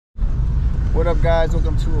What up guys,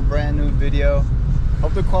 welcome to a brand new video.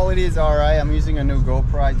 Hope the quality is alright. I'm using a new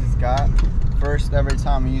GoPro I just got. First ever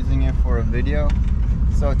time I'm using it for a video.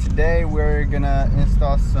 So today we're gonna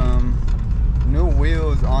install some new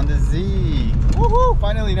wheels on the Z. Woohoo!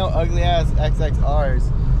 Finally no ugly ass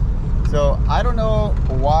XXRs. So I don't know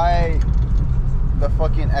why the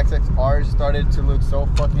fucking XXRs started to look so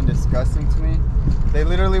fucking disgusting to me. They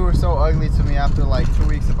literally were so ugly to me after like 2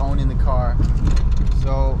 weeks of owning the car.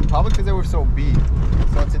 So probably because they were so beat.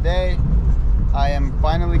 So today I am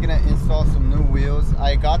finally gonna install some new wheels.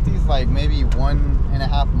 I got these like maybe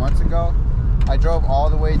 1.5 months ago. I drove all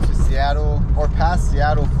the way to Seattle or past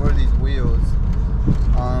Seattle for these wheels.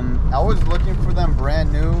 I was looking for them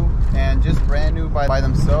brand new and just brand new by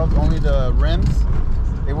themselves, only the rims.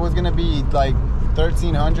 It was gonna be like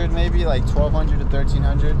 1,300 maybe, like 1,200 to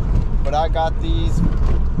 1,300. But I got these.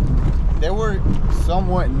 They were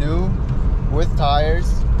somewhat new with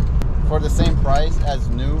tires for the same price as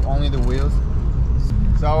new, only the wheels.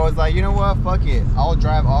 So I was like, you know what, fuck it, I'll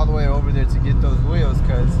drive all the way over there to get those wheels,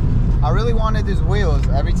 because I really wanted these wheels.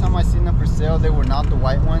 Every time I seen them for sale, they were not the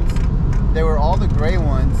white ones, they were all the gray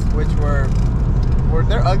ones, which were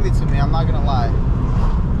they're ugly to me, I'm not gonna lie.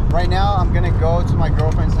 Right now I'm gonna go to my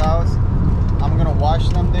girlfriend's house. I'm gonna wash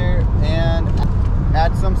them there and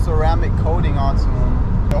add some ceramic coating onto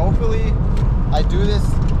them. So hopefully I do this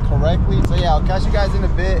correctly. So yeah, I'll catch you guys in a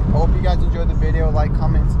bit. I hope you guys enjoyed the video. Like,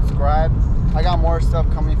 comment, subscribe. I got more stuff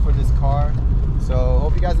coming for this car, so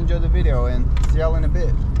hope you guys enjoyed the video and see y'all in a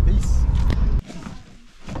bit. Peace.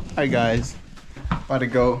 Alright guys, about to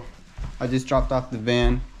go. I just dropped off the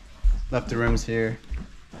van, left the rims here,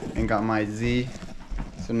 and got my Z.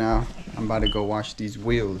 So now I'm about to go wash these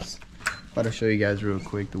wheels. About to show you guys real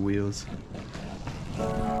quick the wheels.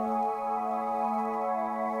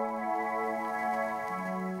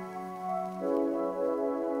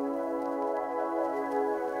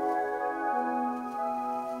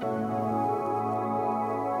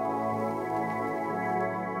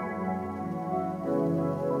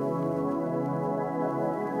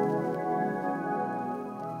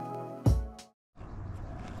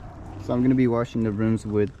 So I'm gonna be washing the rims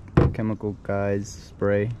with Chemical Guys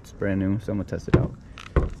spray. It's brand new, so I'm gonna test it out.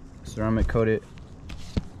 Ceramic coat it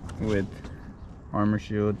with armor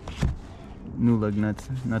shield, new lug nuts,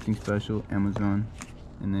 nothing special, Amazon,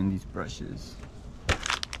 and then these brushes,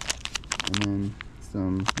 and then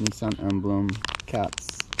some Nissan emblem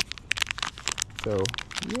caps. So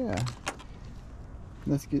yeah,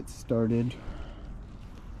 let's get started.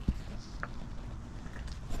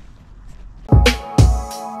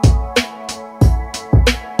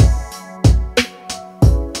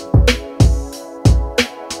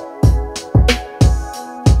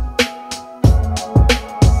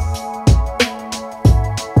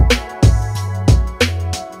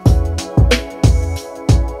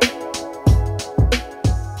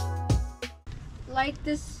 Like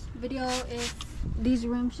this video if these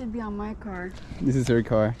rims should be on my car. This is her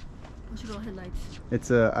car. What should all headlights?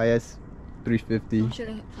 It's a IS 350.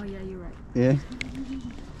 Oh yeah, you're right. Yeah.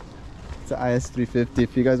 It's a IS 350.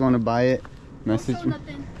 If you guys want to buy it, message me.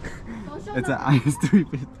 It's an IS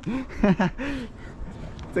 350.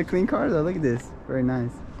 It's a clean car though. Look at this. Very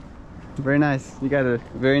nice. Very nice. You got a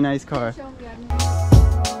very nice car.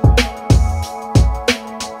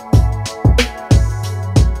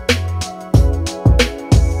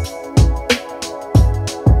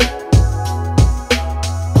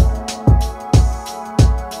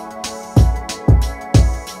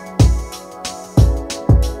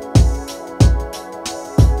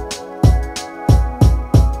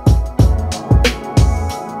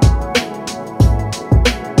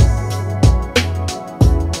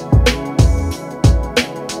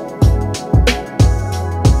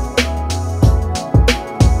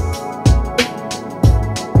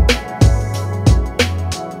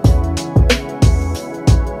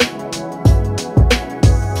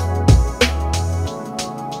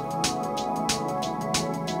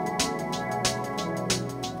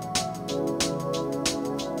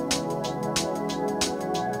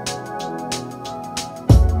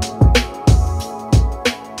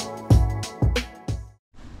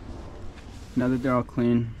 Now that they're all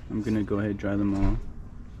clean, I'm gonna go ahead and dry them all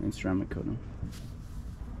and ceramic coat them.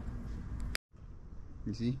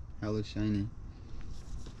 You see? Hella shiny.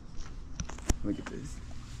 Look at this.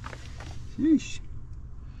 Sheesh.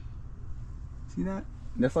 See that?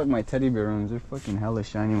 That's like my teddy bear rims. They're fucking hella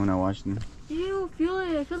shiny when I wash them. Ew, feel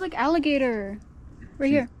it. It feels like alligator.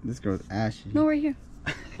 Right here. This girl's ashy. No, right here.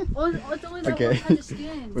 Oh, it's only that one has the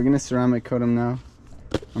skin. We're gonna ceramic coat them now.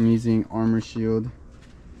 I'm using Armor Shield.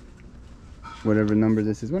 Whatever number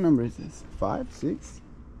this is. What number is this? 5, 6?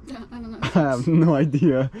 I don't know. I have no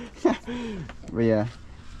idea. But yeah,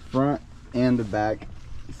 front and the back.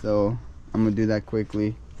 So I'm gonna do that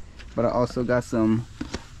quickly. But I also got some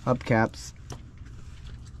hubcaps.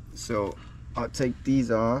 So I'll take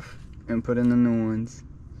these off and put in the new ones.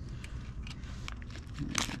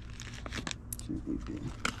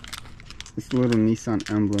 This little Nissan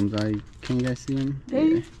emblems. Can you guys see them?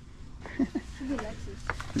 Hey. Yeah. Should be Lexus.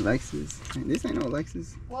 Lexus. This ain't no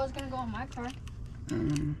Lexus. Well, it's gonna go on my car.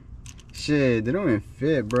 Shit, they don't even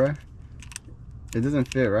fit, bruh. It doesn't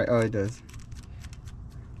fit, right? Oh, it does.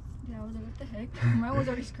 Yeah, I was like, what the heck? Mine was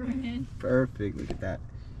already screwing in. Perfect. Look at that.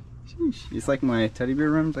 Sheesh. It's like my teddy bear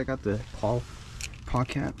rims. I got the paw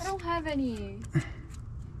caps. I don't have any.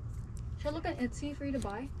 Should I look at Etsy for you to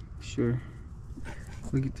buy? Sure.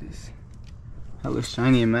 Look at this. Hella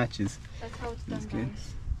shiny and matches. That's how it's That's done, good.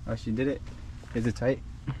 guys. Oh, she did it? Is it tight?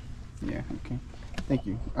 Yeah, okay. Thank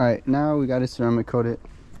you. Alright, now we got it ceramic coated.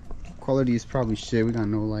 Quality is probably shit. We got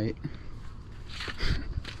no light.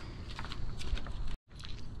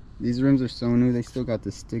 These rims are so new. They still got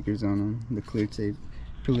the stickers on them. The clear tape.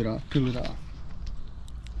 Peel it off. Peel it off.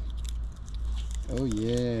 Oh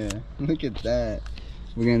yeah. Look at that.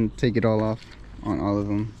 We're going to take it all off on all of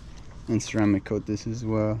them. And ceramic coat this as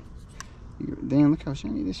well. Damn, look how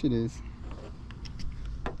shiny this shit is.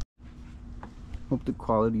 Hope the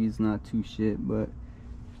quality is not too shit, but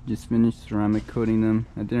just finished ceramic coating them.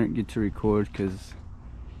 I didn't get to record because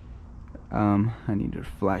I needed a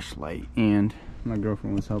flashlight and my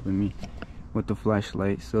girlfriend was helping me with the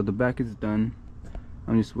flashlight. So the back is done.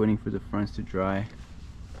 I'm just waiting for the fronts to dry.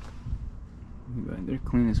 But they're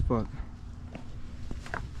clean as fuck.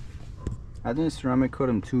 I didn't ceramic coat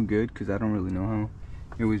them too good because I don't really know how.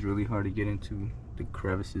 It was really hard to get into the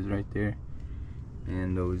crevices right there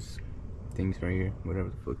and those things right here, whatever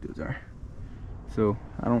the fuck those are. So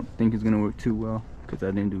I don't think it's gonna work too well because I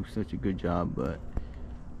didn't do such a good job, but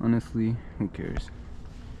honestly, who cares?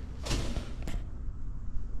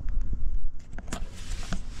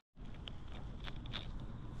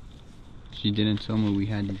 She didn't tell me we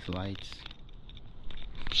had these lights.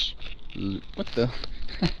 What the?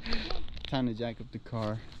 Time to jack up the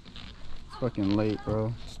car. It's fucking late,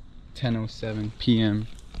 bro. It's 10:07 p.m.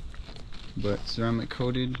 But ceramic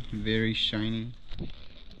coated, very shiny.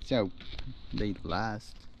 See how they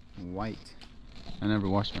last. White. I never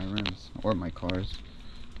washed my rims or my cars.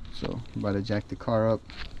 So I'm about to jack the car up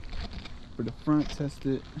for the front, test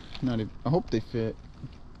it. I hope they fit.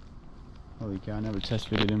 Holy cow, I never test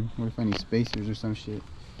fitted them. What if I need spacers or some shit?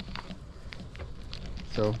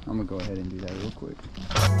 So I'm gonna go ahead and do that real quick.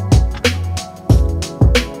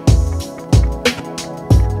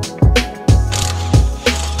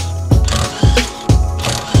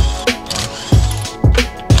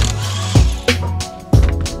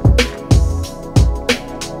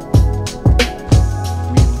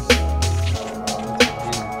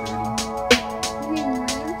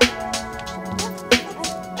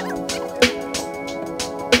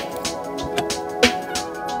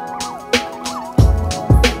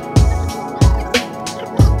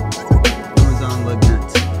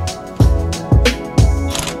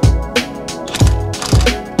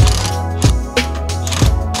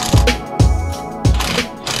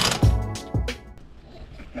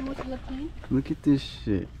 Look at this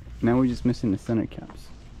shit. Now we're just missing the center caps.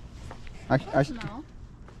 I smell.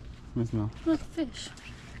 What smell? Look, fish.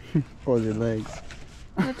 Or their legs.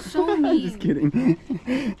 That's so mean. Just kidding.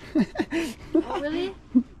 Oh, really?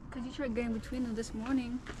 Because you tried getting between them this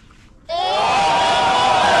morning.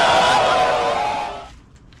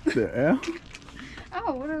 The L?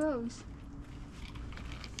 Oh, what are those?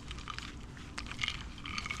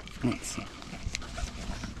 Let's see.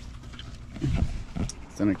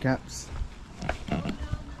 Center caps.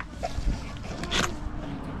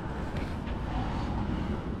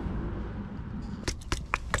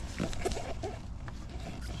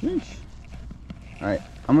 Sheesh. Alright,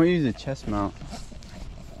 I'm gonna use a chest mount.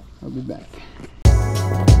 I'll be back.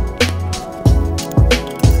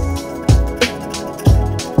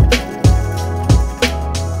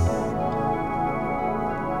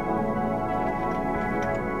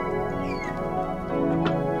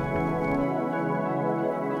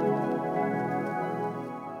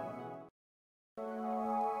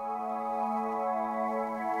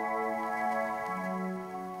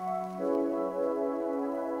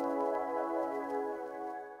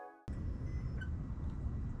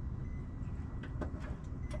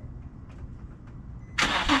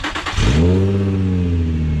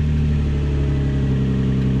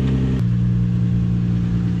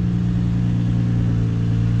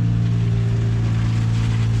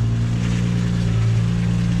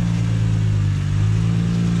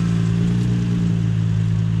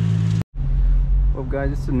 guys,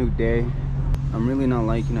 it's a new day. I'm really not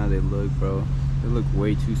liking how they look, bro. They look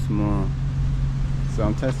way too small. So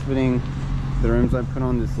I'm test fitting the rims I put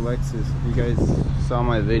on this Lexus. If you guys saw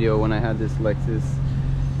my video when I had this Lexus,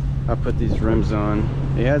 I put these rims on.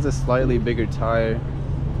 It has a slightly bigger tire.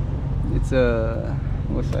 It's a,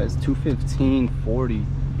 what size? 215 40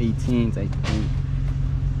 18s, I think.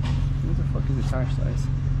 What the fuck is the tire size?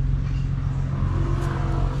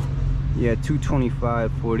 Yeah, 225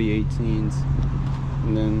 40 18s.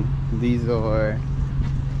 And then these are,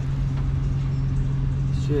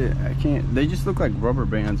 shit, I can't, they just look like rubber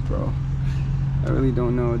bands, bro. I really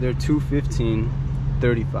don't know. They're 215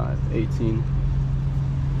 35 18.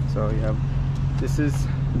 So yeah, this is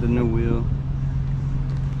the new wheel,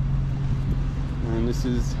 and this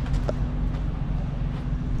is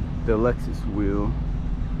the Lexus wheel.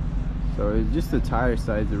 So it's just the tire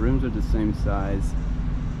size. The rims are the same size.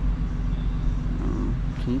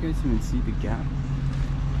 Can you guys even see the gap?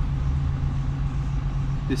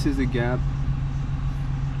 This is a gap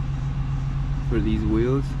for these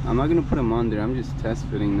wheels. I'm not gonna put them on there. I'm just test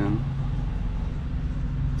fitting them.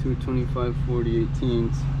 225 40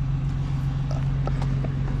 18s.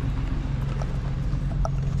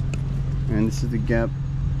 And this is the gap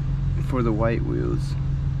for the white wheels.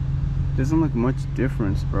 Doesn't look much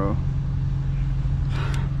difference, bro.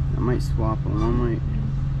 I might swap them. I might.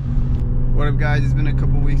 What up, guys? It's been a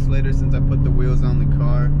couple weeks later since I put the wheels on the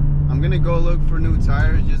car. I'm gonna go look for new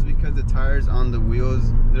tires just because the tires on the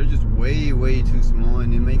wheels, they're just way too small,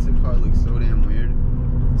 and it makes the car look so damn weird.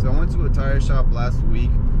 So I went to a tire shop last week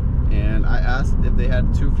and I asked if they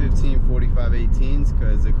had 215 45 18s,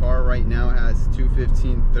 because the car right now has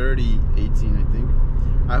 215 30 18, I think.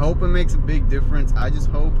 I hope it makes a big difference. I just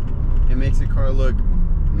hope it makes the car look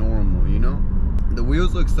normal, you know? The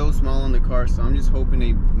wheels look so small on the car, so I'm just hoping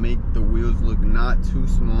they make the wheels look not too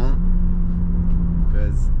small,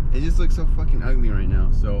 because it just looks so fucking ugly right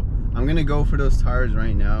now. So I'm gonna go for those tires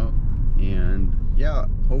right now, and yeah,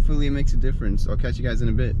 hopefully it makes a difference. I'll catch you guys in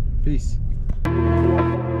a bit. Peace.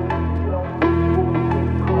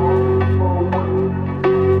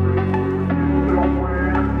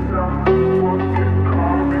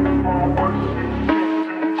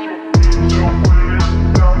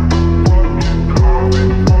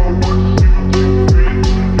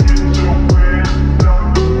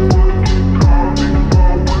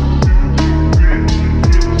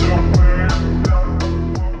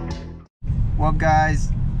 Well, guys,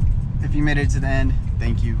 if you made it to the end,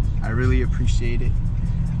 thank you. I really appreciate it.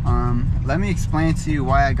 Let me explain to you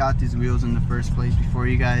why I got these wheels in the first place before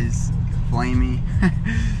you guys blame me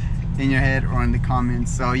in your head or in the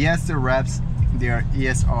comments. So yes, they're reps, they are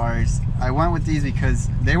ESRs. I went with these because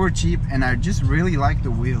they were cheap and I just really like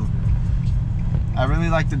the wheel. I really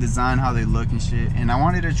like the design, how they look and shit, and I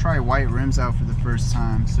wanted to try white rims out for the first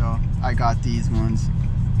time, so I got these ones.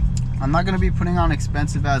 I'm not going to be putting on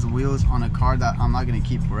expensive ass wheels on a car that I'm not going to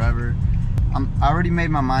keep forever. I already made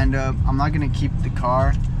my mind up. I'm not going to keep the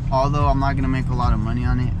car, although I'm not going to make a lot of money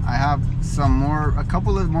on it. I have a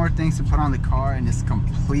couple of more things to put on the car, and it's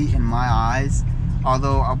complete in my eyes,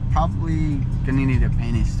 although I'm probably going to need to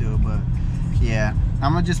paint it still. But yeah,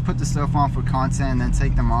 I'm going to just put the stuff on for content and then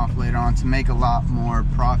take them off later on to make a lot more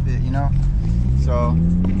profit, you know? So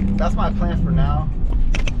that's my plan for now.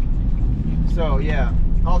 So yeah,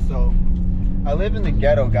 also, I live in the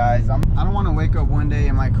ghetto, guys. I don't want to wake up one day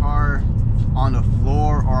in my car on the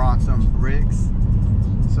floor or on some bricks.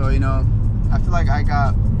 So, you know, I feel like I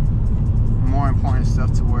got more important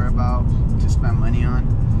stuff to worry about, to spend money on.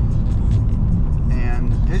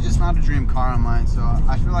 And it's just not a dream car of mine. So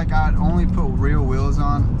I feel like I'd only put real wheels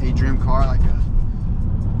on a dream car, like a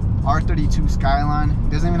R32 Skyline.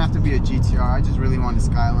 It doesn't even have to be a GTR. I just really want a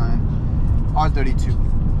Skyline.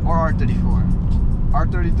 R32 or R34.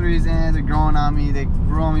 R33s, and they're growing on me. They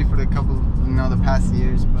grew on me for the past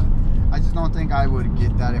years, but I just don't think I would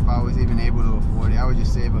get that if I was even able to afford it. I would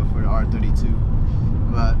just save up for the R32.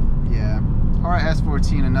 But yeah, or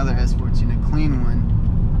S14, another S14, a clean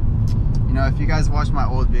one. You know, if you guys watch my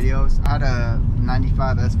old videos, I had a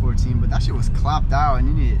 95 S14, but that shit was clapped out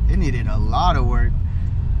and it needed a lot of work.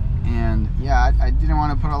 And yeah, I didn't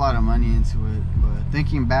want to put a lot of money into it, but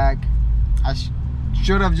thinking back, I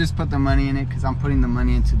should have just put the money in it, because I'm putting the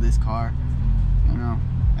money into this car. You know,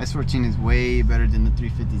 S14 is way better than the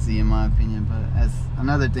 350Z in my opinion. But as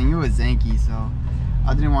another thing, it was Zanky, so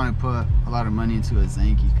I didn't want to put a lot of money into a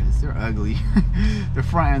Zanky because they're ugly. The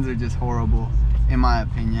front ends are just horrible in my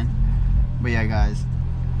opinion. But yeah, guys,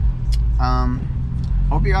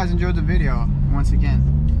 hope you guys enjoyed the video. Once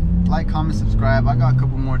again, like, comment, subscribe. I got a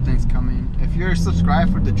couple more things coming. If you're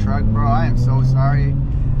subscribed for the truck, bro, I am so sorry.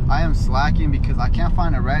 I am slacking because I can't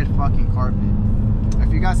find a red fucking carpet.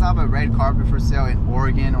 If you guys have a red carpet for sale in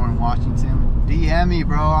Oregon or in Washington, DM me,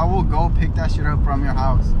 bro. I will go pick that shit up from your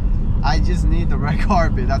house. I just need the red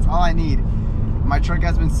carpet. That's all I need. My truck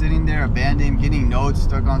has been sitting there abandoned, getting notes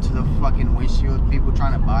stuck onto the fucking windshield. People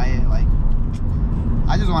trying to buy it. Like,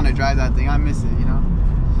 I just want to drive that thing. I miss it, you know?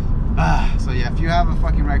 So yeah, if you have a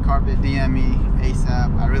fucking red carpet, DM me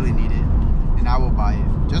ASAP. I really need it, and I will buy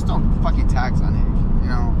it. Just don't fucking tax on it, you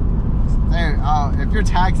know? If you're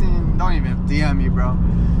taxing, don't even DM me, bro.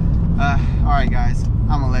 Alright guys,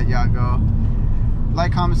 I'm gonna let y'all go.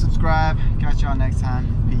 Like, comment, subscribe. Catch y'all next time.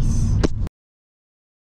 Peace.